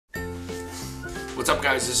What's up,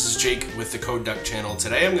 guys? This is Jake with the Code Duck channel.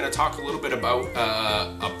 Today I'm going to talk a little bit about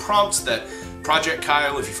a prompt that Project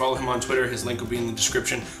Kyle, if you follow him on Twitter, his link will be in the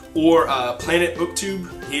description, or Planet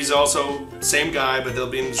Booktube, he's also same guy, but they'll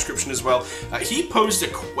be in the description as well. He posed a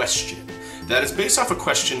question that is based off a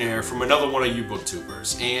questionnaire from another one of you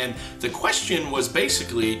booktubers, and the question was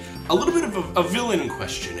basically a little bit of a villain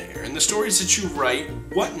questionnaire. In the stories that you write,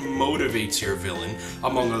 what motivates your villain,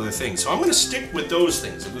 among other things? So I'm going to stick with those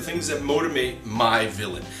things, the things that motivate my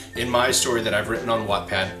villain in my story that I've written on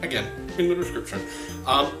Wattpad, again, in the description.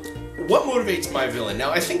 What motivates my villain?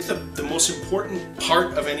 Now, I think the most important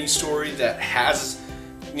part of any story that has,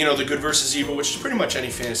 you know, the good versus evil, which is pretty much any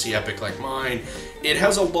fantasy epic like mine, it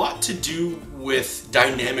has a lot to do with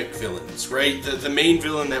dynamic villains, right? The main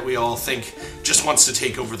villain that we all think just wants to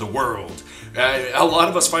take over the world. A lot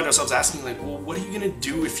of us find ourselves asking, like, well, what are you gonna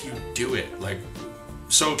do if you do it? Like,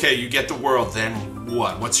 so okay, you get the world, then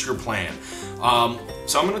what? What's your plan?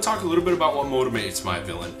 So I'm going to talk a little bit about what motivates my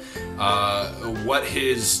villain, what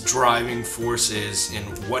his driving force is, and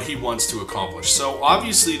what he wants to accomplish. So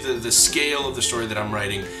obviously the scale of the story that I'm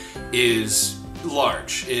writing is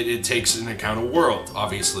large. It takes into account a world,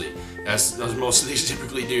 obviously, as most of these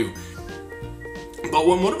typically do. But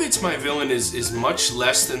what motivates my villain is much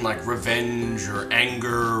less than like revenge or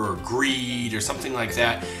anger or greed or something like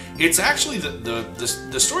that. It's actually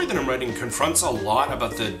the story that I'm writing confronts a lot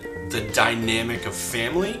about the dynamic of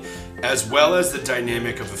family, as well as the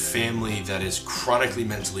dynamic of a family that is chronically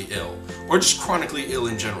mentally ill, or just chronically ill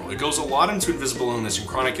in general. It goes a lot into invisible illness and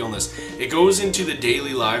chronic illness. It goes into the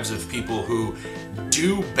daily lives of people who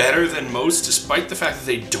do better than most, despite the fact that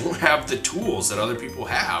they don't have the tools that other people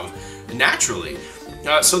have naturally.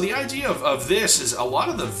 So the idea of this is a lot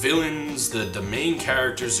of the villains, the main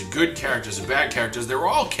characters, the good characters, the bad characters, they're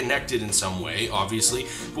all connected in some way, obviously.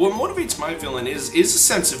 But what motivates my villain is a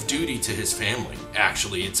sense of duty to his family,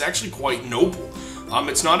 actually. It's actually quite noble.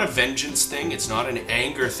 It's not a vengeance thing, it's not an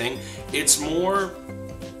anger thing. It's more,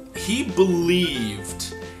 he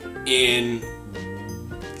believed in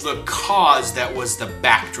the cause that was the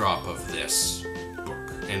backdrop of this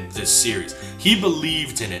book and this series. He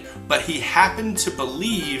believed in it, but he happened to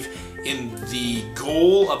believe in the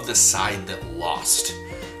goal of the side that lost.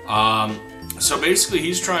 So basically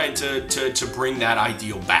he's trying to bring that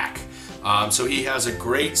ideal back. So he has a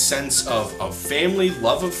great sense of family,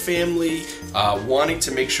 love of family, wanting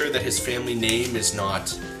to make sure that his family name is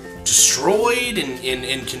not destroyed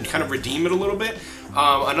and can kind of redeem it a little bit.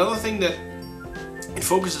 Another thing that it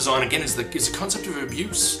focuses on, again, is the concept of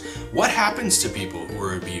abuse. What happens to people who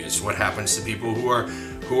are abused? What happens to people who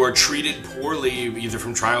are treated poorly, either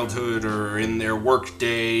from childhood or in their work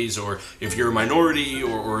days, or if you're a minority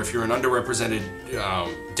or if you're an underrepresented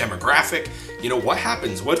demographic? You know, what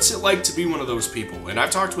happens? What's it like to be one of those people? And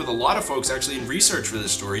I've talked with a lot of folks actually in research for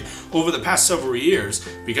this story over the past several years,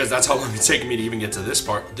 because that's how long it's taken me to even get to this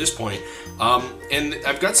point. And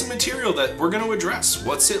I've got some material that we're going to address.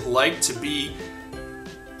 What's it like to be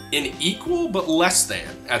an equal but less than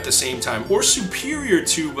at the same time, or superior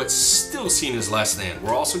to but still seen as less than?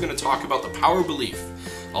 We're also going to talk about the power of belief.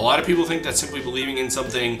 A lot of people think that simply believing in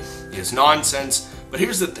something is nonsense, but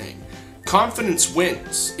here's the thing. Confidence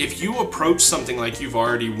wins. If you approach something like you've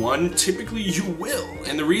already won, typically you will.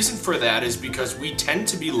 And the reason for that is because we tend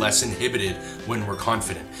to be less inhibited when we're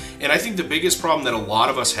confident. And I think the biggest problem that a lot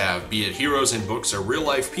of us have, be it heroes in books or real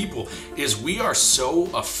life people, is we are so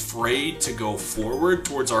afraid to go forward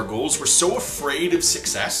towards our goals. We're so afraid of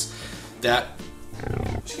success that,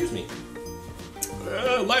 excuse me,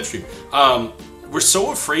 live stream. We're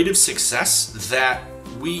so afraid of success that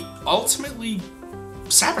we ultimately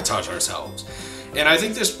sabotage ourselves. And I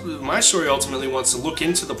think my story ultimately wants to look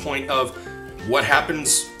into the point of what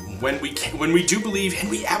happens when we do believe, and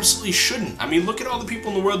we absolutely shouldn't. I mean, look at all the people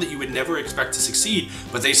in the world that you would never expect to succeed,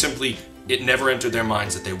 but it never entered their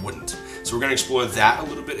minds that they wouldn't. So we're going to explore that a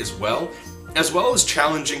little bit as well as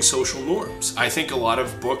challenging social norms. I think a lot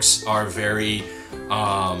of books are very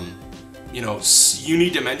you know,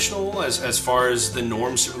 unidimensional as far as the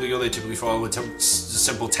norms typically go. They typically follow a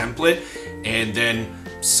simple template, and then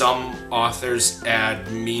some authors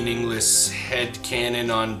add meaningless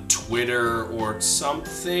headcanon on Twitter or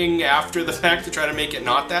something after the fact to try to make it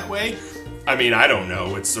not that way. I mean, I don't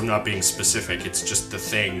know. I'm not being specific. It's just the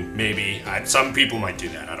thing. Maybe some people might do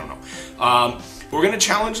that. I don't know. We're going to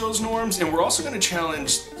challenge those norms, and we're also going to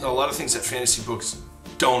challenge a lot of things that fantasy books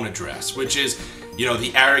don't address, which is, you know,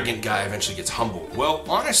 the arrogant guy eventually gets humbled. Well,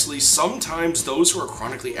 honestly, sometimes those who are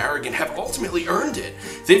chronically arrogant have ultimately earned it.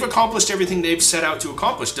 They've accomplished everything they've set out to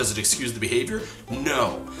accomplish. Does it excuse the behavior?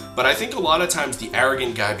 No. But I think a lot of times the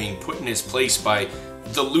arrogant guy being put in his place by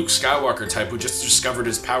the Luke Skywalker type who just discovered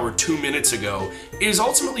his power 2 minutes ago is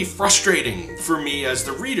ultimately frustrating for me as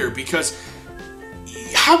the reader, because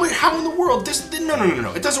how in the world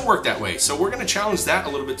no, it doesn't work that way. So we're going to challenge that a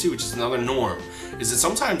little bit too, which is another norm, is that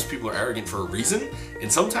sometimes people are arrogant for a reason,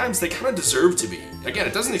 and sometimes they kind of deserve to be. Again,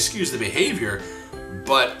 it doesn't excuse the behavior,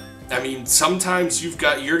 but I mean, sometimes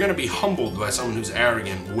you're going to be humbled by someone who's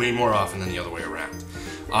arrogant way more often than the other way around.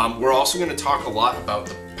 We're also going to talk a lot about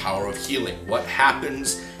the power of healing. What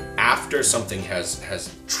happens after something has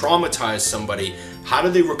traumatized somebody? How do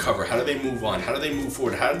they recover? How do they move on? How do they move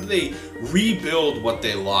forward? How do they rebuild what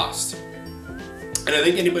they lost? And I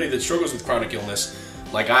think anybody that struggles with chronic illness,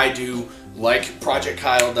 like I do, like Project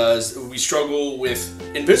Kyle does, we struggle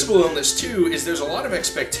with invisible illness too, is there's a lot of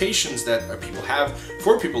expectations that people have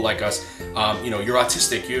for people like us. You're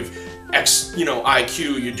autistic, you have X,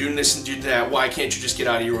 IQ, you're doing this and do that, why can't you just get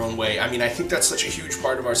out of your own way? I mean, I think that's such a huge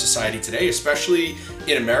part of our society today, especially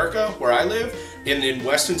in America, where I live, in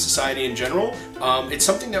Western society in general. It's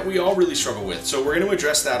something that we all really struggle with. So we're going to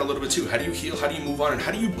address that a little bit too. How do you heal? How do you move on? And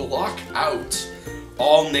how do you block out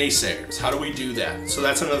all naysayers? How do we do that? So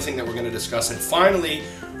that's another thing that we're going to discuss. And finally,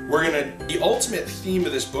 the ultimate theme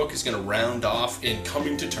of this book is going to round off in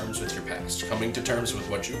coming to terms with your past, coming to terms with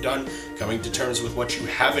what you've done, coming to terms with what you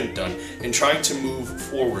haven't done, and trying to move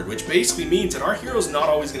forward, which basically means that our hero's not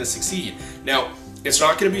always going to succeed. Now, it's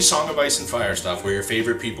not going to be Song of Ice and Fire stuff where your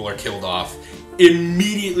favorite people are killed off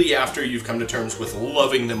immediately after you've come to terms with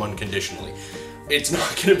loving them unconditionally. It's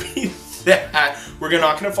not going to be that. We're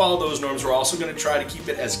not going to follow those norms. We're also going to try to keep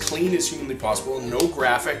it as clean as humanly possible. No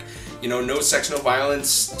graphic, no sex, no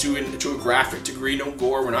violence to a graphic degree, no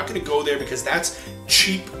gore. We're not going to go there because that's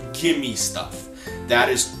cheap gimme stuff. That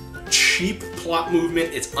is cheap plot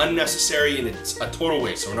movement. It's unnecessary and it's a total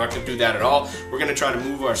waste. So we're not going to do that at all. We're going to try to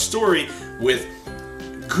move our story with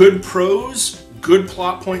good prose, good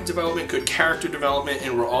plot point development, good character development,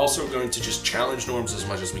 and we're also going to just challenge norms as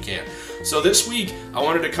much as we can. So this week, I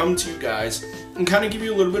wanted to come to you guys and kind of give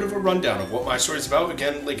you a little bit of a rundown of what my story is about.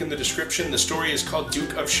 Again, link in the description. The story is called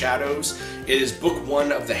Duke of Shadows. It is book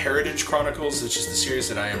 1 of the Heritage Chronicles, which is the series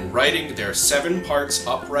that I am writing. There are 7 parts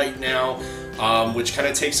up right now, which kind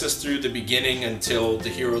of takes us through the beginning until the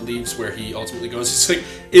hero leaves where he ultimately goes. It's like,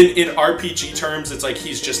 in RPG terms, it's like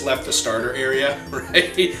he's just left the starter area,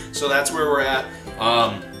 right? So that's where we're at.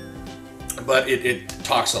 But it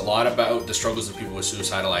talks a lot about the struggles of people with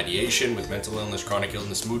suicidal ideation, with mental illness, chronic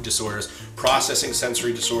illness, mood disorders, processing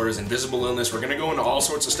sensory disorders, invisible illness. We're going to go into all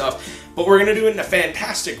sorts of stuff, but we're going to do it in a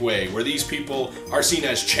fantastic way where these people are seen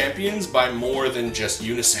as champions by more than just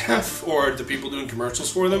UNICEF or the people doing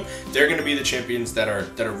commercials for them. They're going to be the champions that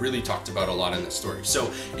are really talked about a lot in this story.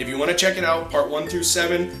 So if you want to check it out, part 1 through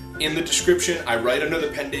 7 in the description. I write under the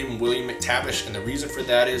pen name William McTavish, and the reason for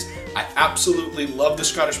that is I absolutely love the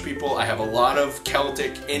Scottish people. I have a lot of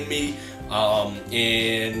Celtic in me,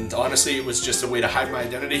 and honestly it was just a way to hide my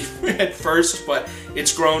identity at first, but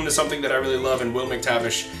it's grown to something that I really love. And Bill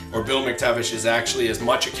McTavish is actually as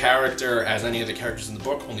much a character as any of the characters in the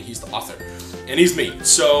book, only he's the author and he's me.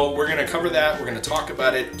 So we're going to cover that, we're going to talk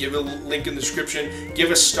about it, give a link in the description,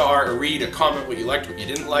 give a star, a read, a comment, what you liked, what you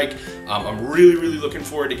didn't like. I'm really looking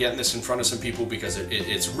forward to getting this in front of some people because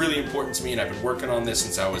it's really important to me, and I've been working on this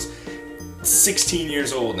since I was 16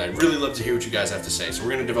 years old, and I'd really love to hear what you guys have to say. So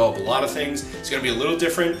we're going to develop a lot of things. It's going to be a little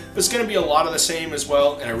different, but it's going to be a lot of the same as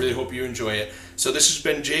well, and I really hope you enjoy it. So this has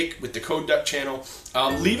been Jake with the Code Duck channel.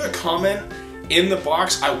 Leave a comment in the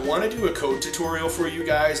box. I want to do a code tutorial for you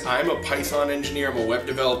guys. I'm a Python engineer, I'm a web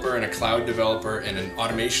developer and a cloud developer and an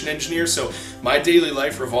automation engineer, so my daily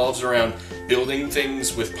life revolves around building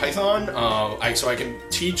things with Python, so I can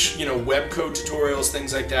teach, web code tutorials,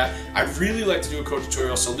 things like that. I'd really like to do a code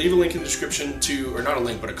tutorial, so leave a link in the description or not a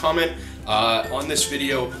link, but a comment on this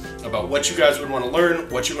video about what you guys would want to learn,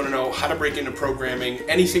 what you want to know, how to break into programming,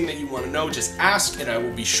 anything that you want to know, just ask, and I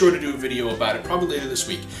will be sure to do a video about it probably later this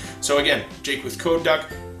week. So again, Jake with Code Duck,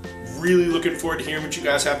 really looking forward to hearing what you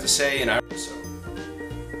guys have to say, and I